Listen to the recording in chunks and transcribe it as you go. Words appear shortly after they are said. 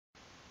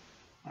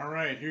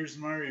Alright, here's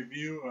my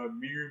review of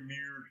Mirror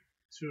Mirror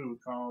 2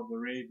 called The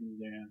Raven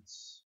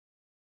Dance.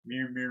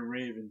 Mirror Mirror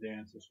Raven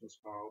Dance is what's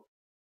called.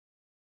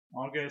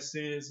 All I gotta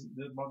say is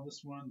about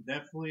this one,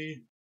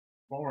 definitely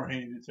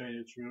boring to tell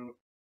you the truth.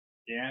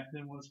 The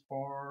acting was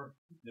poor,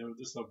 there was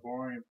just a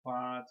boring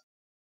plot,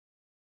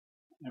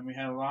 and we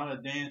had a lot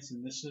of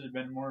dancing. This should have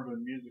been more of a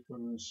musical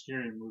than a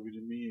scary movie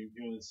to me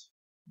because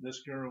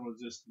this girl was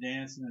just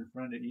dancing in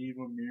front of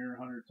evil mirror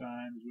 100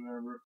 times,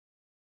 whatever.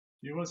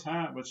 She was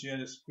hot, but she had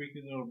a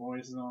squeaky little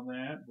voice and all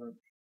that,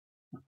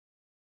 but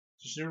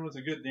she sure was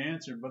a good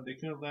dancer, but they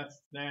could have left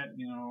that,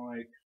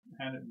 like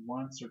had it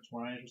once or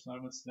twice or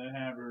something. Instead,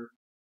 have her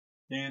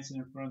dancing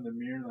in front of the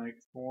mirror like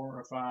 4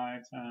 or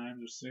 5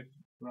 times or 6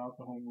 throughout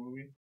the whole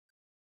movie.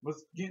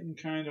 Was getting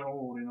kind of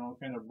old,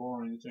 kind of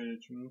boring to tell you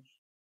the truth.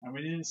 And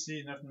we didn't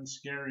see nothing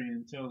scary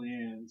until the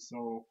end,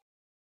 so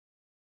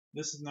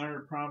this is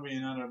probably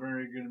not a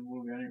very good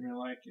movie. I didn't really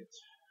like it.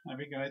 I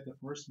think I liked the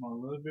first one a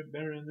little bit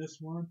better than this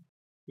one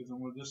because it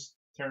was just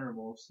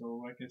terrible.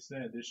 So, like I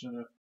said, they should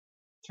have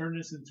turn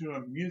this into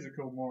a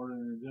musical more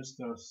than just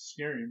a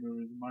scary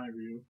movie, in my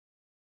view.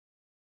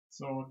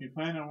 So if you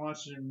plan on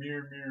watching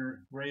Mirror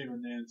Mirror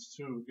Raven Dance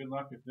too, good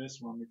luck with this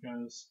one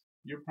because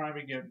you'll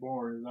probably get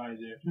bored as I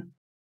did.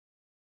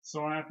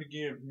 So I have to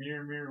give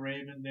Mirror Mirror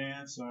Raven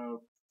Dance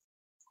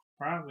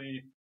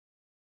probably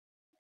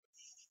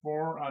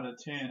 4 out of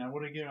 10. I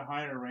would have given a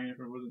higher rating if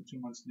it wasn't too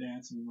much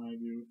dancing in my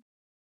view.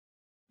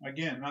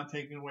 Again, not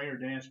taking away her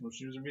dance, but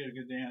she was a really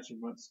good dancer,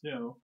 but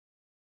still,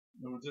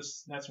 it was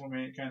just that's what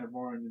made it kind of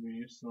boring to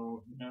me.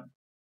 So yeah.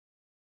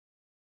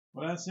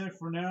 Well, that's it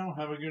for now.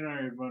 Have a good night,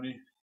 everybody.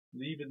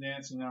 Leave the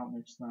dancing out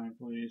next time,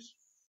 please.